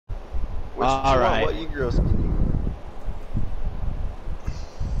All right. What egirl skin you want?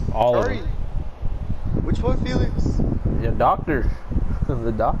 All of Sorry. them. Which one, Felix? Yeah, doctor.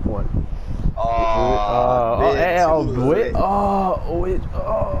 The doc one. Wait.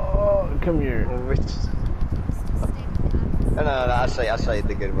 Come here. Which? No, I'll show you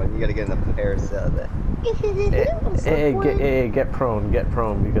the good one. You gotta get in the parasail there. Hey, get prone,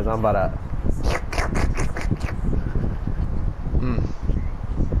 because I'm about to.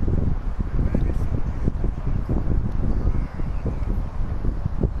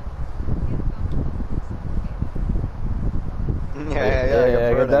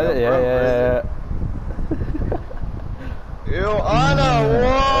 Yeah. Yo, Anna,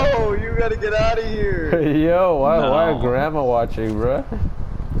 whoa! You gotta get out of here. Yo, why grandma watching, bro?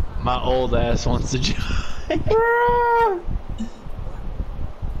 My old ass wants to join.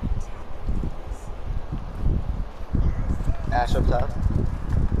 Ash up top.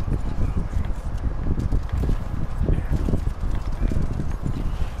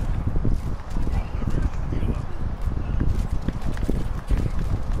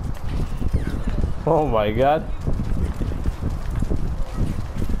 Oh my god.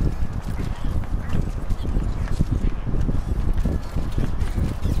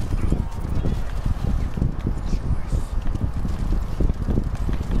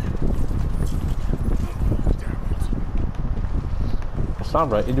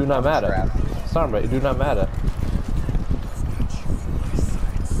 Sombra, it do not matter. Sombra, it do not matter.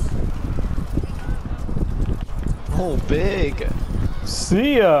 Oh, big.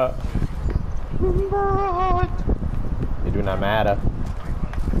 See ya. It do not matter.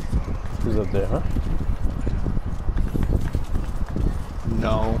 Who's up there, huh?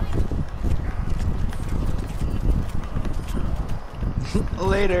 No.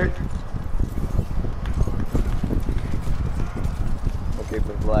 Later. Okay,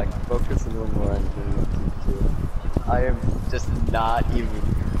 but Black, focus a little more on Felix. I am just not even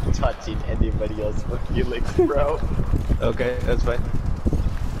touching anybody else but Felix, bro. Okay, that's fine.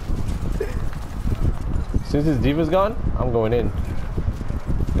 Since his diva's gone, I'm going in.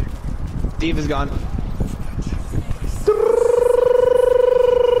 Steve is gone.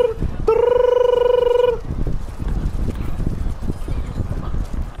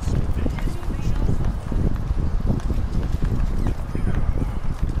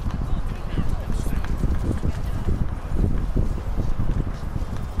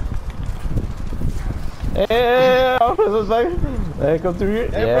 Hey, officer's like, hey, come through here.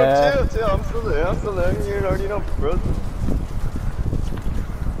 Hey, Yeah. bro, chill. I'm still there. You already know, bro.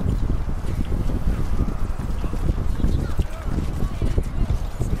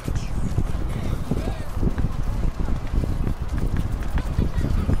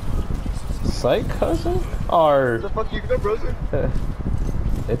 Psych, cousin? Or... Where the fuck you go, bro?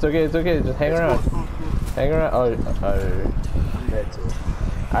 It's okay. Just hang around. Hang around.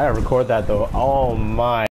 I gotta record that though. Oh my.